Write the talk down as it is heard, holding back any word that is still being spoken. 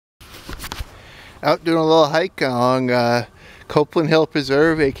Out doing a little hike along Copeland Hill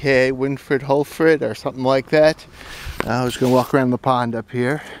Preserve, aka Winfred Holfred or something like that. I was going to walk around the pond up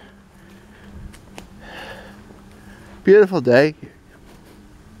here. Beautiful day.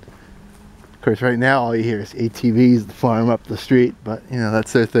 Of course, right now all you hear is ATVs, the farm up the street, but you know,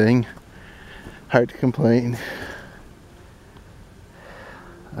 that's their thing. Hard to complain.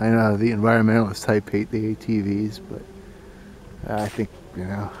 I know the environmentalist type hate the ATVs, but I think, you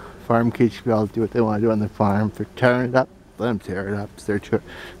know, farm kids should be able to do what they want to do on the farm. If they're tearing it up, let them tear it up. It's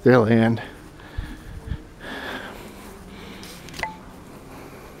their land.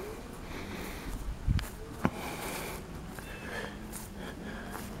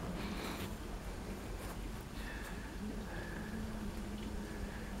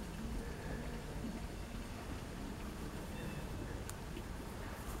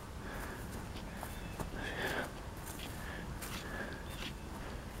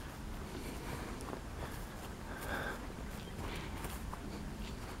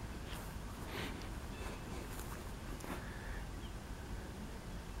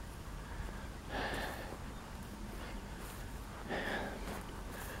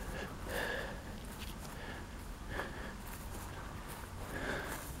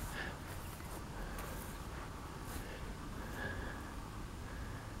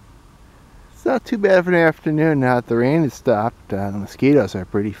 It's not too bad for an afternoon now that the rain has stopped. The mosquitoes are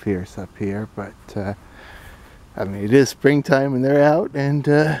pretty fierce up here, but I mean, it is springtime and they're out, and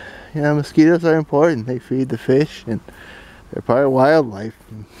you know, mosquitoes are important. They feed the fish and they're part of wildlife.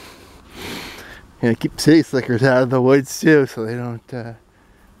 And, you know, keep city slickers out of the woods too, so they don't you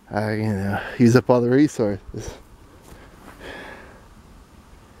know, use up all the resources.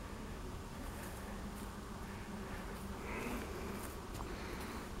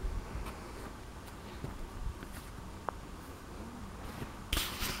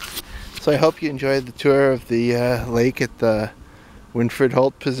 So I hope you enjoyed the tour of the lake at the Winfred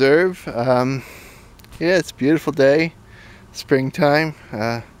Holt Preserve. Yeah, it's a beautiful day, springtime.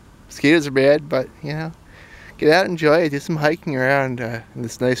 Mosquitoes are bad, but you know, get out and enjoy it. Do some hiking around in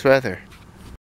this nice weather.